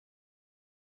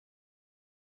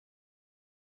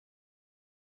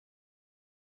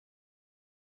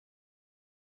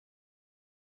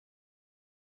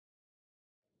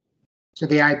So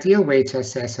the ideal way to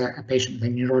assess a patient with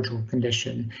a neurological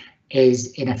condition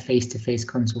is in a face-to-face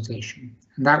consultation.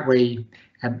 And that way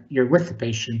you're with the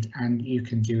patient and you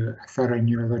can do a thorough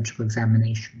neurological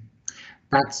examination.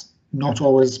 That's not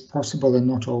always possible and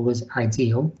not always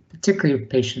ideal, particularly with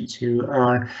patients who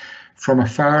are from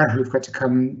afar, who've got to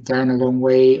come down a long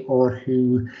way, or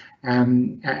who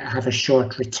have a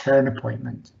short return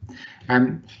appointment.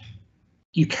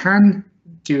 You can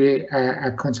do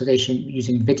a consultation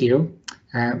using video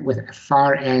with a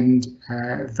far end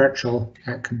virtual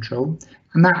control,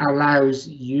 and that allows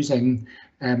using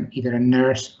either a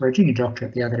nurse or a junior doctor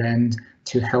at the other end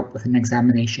to help with an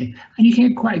examination, and you can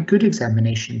get quite a good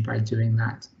examination by doing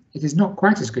that. It is not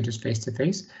quite as good as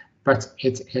face-to-face, but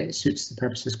it suits the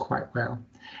purposes quite well.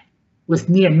 With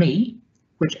Near Me,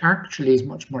 which actually is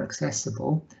much more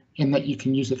accessible in that you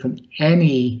can use it from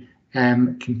any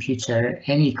computer,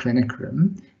 any clinic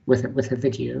room with a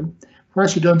video,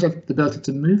 whilst you don't have the ability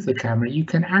to move the camera, you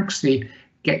can actually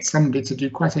get somebody to do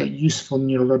quite a useful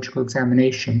neurological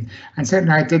examination. And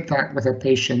certainly I did that with a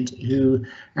patient who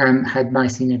had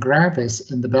myasthenia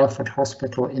gravis in the Belford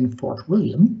Hospital in Fort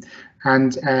William,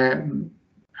 and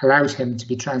allowed him to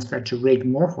be transferred to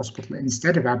Rigmore Hospital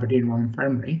instead of Aberdeen Royal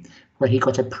Infirmary, where he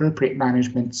got appropriate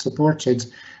management, supported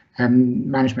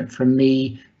management from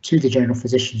me to the general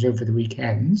physicians over the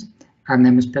weekend, and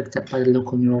then was picked up by the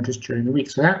local neurologist during the week.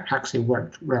 So that actually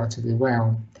worked relatively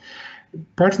well.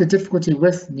 Part of the difficulty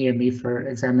with Near Me for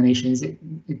examination is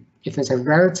if there's a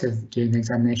relative doing the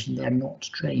examination, they're not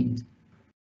trained.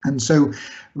 And so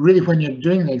really when you're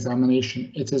doing the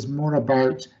examination, it is more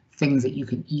about things that you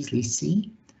can easily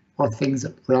see or things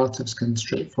that relatives can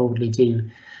straightforwardly do.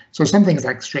 So some things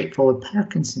like straightforward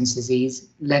Parkinson's disease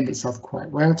lend itself quite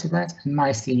well to that, and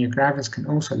myasthenia gravis can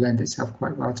also lend itself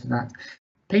quite well to that.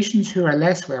 Patients who are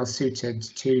less well suited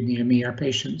to Near Me are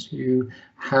patients who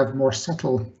have more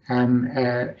subtle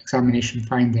examination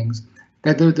findings.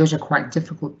 Those are quite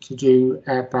difficult to do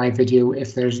by video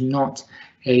if there's not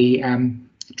a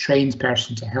trained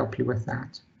person to help you with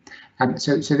that.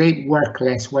 So they work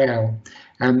less well.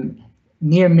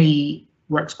 Near Me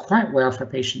works quite well for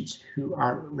patients who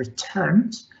are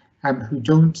returns, who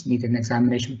don't need an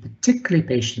examination, particularly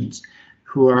patients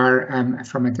who are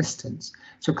from a distance.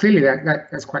 So clearly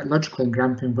that's quite logical in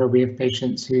Grampian, where we have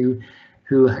patients who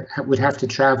would have to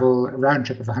travel a round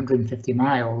trip of 150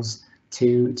 miles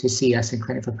to see us in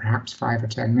clinic for perhaps 5 or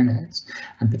 10 minutes,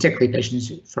 and particularly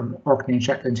patients from Orkney and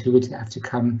Shetland who would have to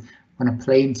come on a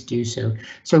plane to do so.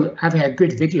 So having a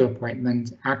good video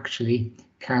appointment actually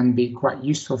can be quite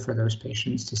useful for those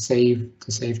patients to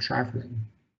save travelling.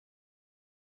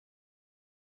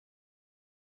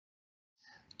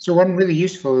 So one really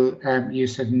useful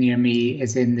use of Near Me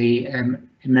is in the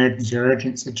emergency or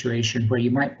urgent situation where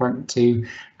you might want to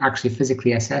actually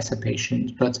physically assess a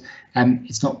patient, but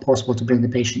it's not possible to bring the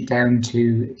patient down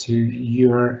to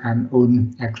your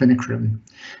own clinic room.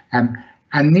 And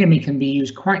Near Me can be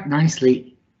used quite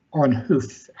nicely on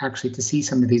hoof, actually, to see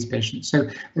some of these patients. So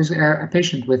there's a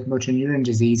patient with motor neuron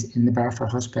disease in the Belford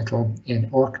Hospital in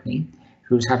Orkney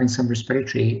who's having some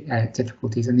respiratory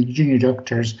difficulties, and the junior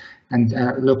doctors and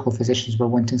local physicians were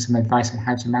wanting some advice on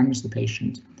how to manage the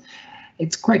patient.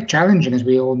 It's quite challenging, as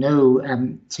we all know,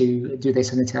 to do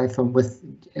this on the telephone with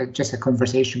just a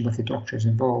conversation with the doctors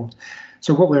involved.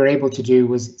 So what we were able to do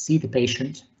was see the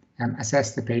patient,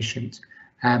 assess the patient,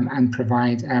 and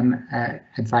provide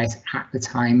advice at the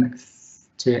time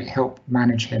to help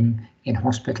manage him in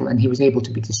hospital, and he was able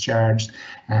to be discharged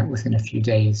within a few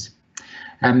days.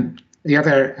 The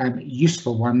other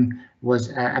useful one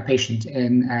was a patient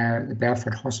in the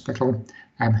Belford Hospital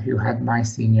who had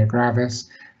myasthenia gravis,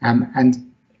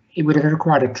 and it would have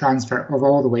required a transfer of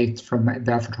all the way from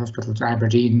Belford Hospital to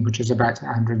Aberdeen, which is about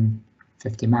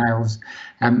 150 miles,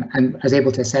 and I was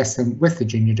able to assess them with the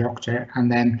junior doctor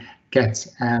and then get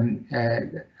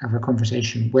have a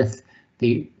conversation with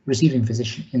the receiving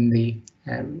physician in the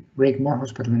Rigmore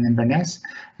Hospital in Inverness,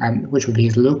 which would be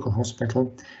his local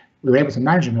hospital. We were able to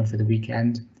manage him over the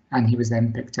weekend, and he was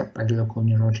then picked up by the local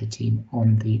neurology team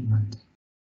on the Monday.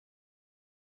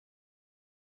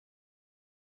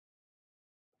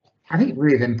 I think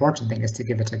really the important thing is to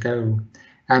give it a go.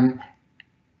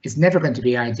 It's never going to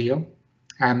be ideal.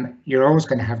 You're always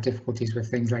going to have difficulties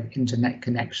with things like internet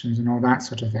connections and all that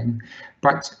sort of thing.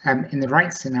 But in the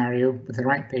right scenario, with the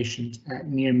right patient,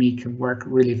 Near Me can work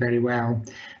really very well.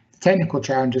 The technical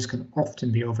challenges can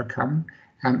often be overcome.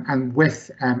 And with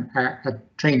a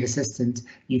trained assistant,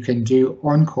 you can do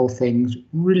on-call things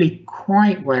really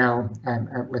quite well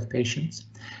with patients.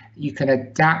 You can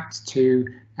adapt to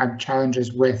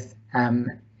challenges with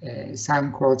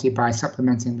sound quality by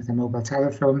supplementing with a mobile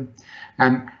telephone.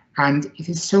 And it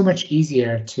is so much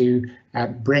easier to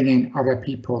bring in other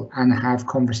people and have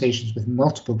conversations with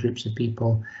multiple groups of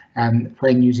people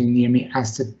when using Near Me,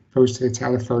 as opposed to the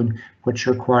telephone, which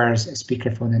requires a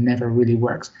speakerphone and never really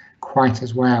works quite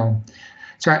as well.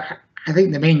 So I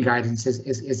think the main guidance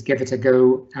is give it a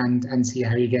go and see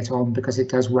how you get on, because it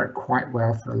does work quite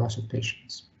well for a lot of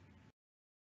patients.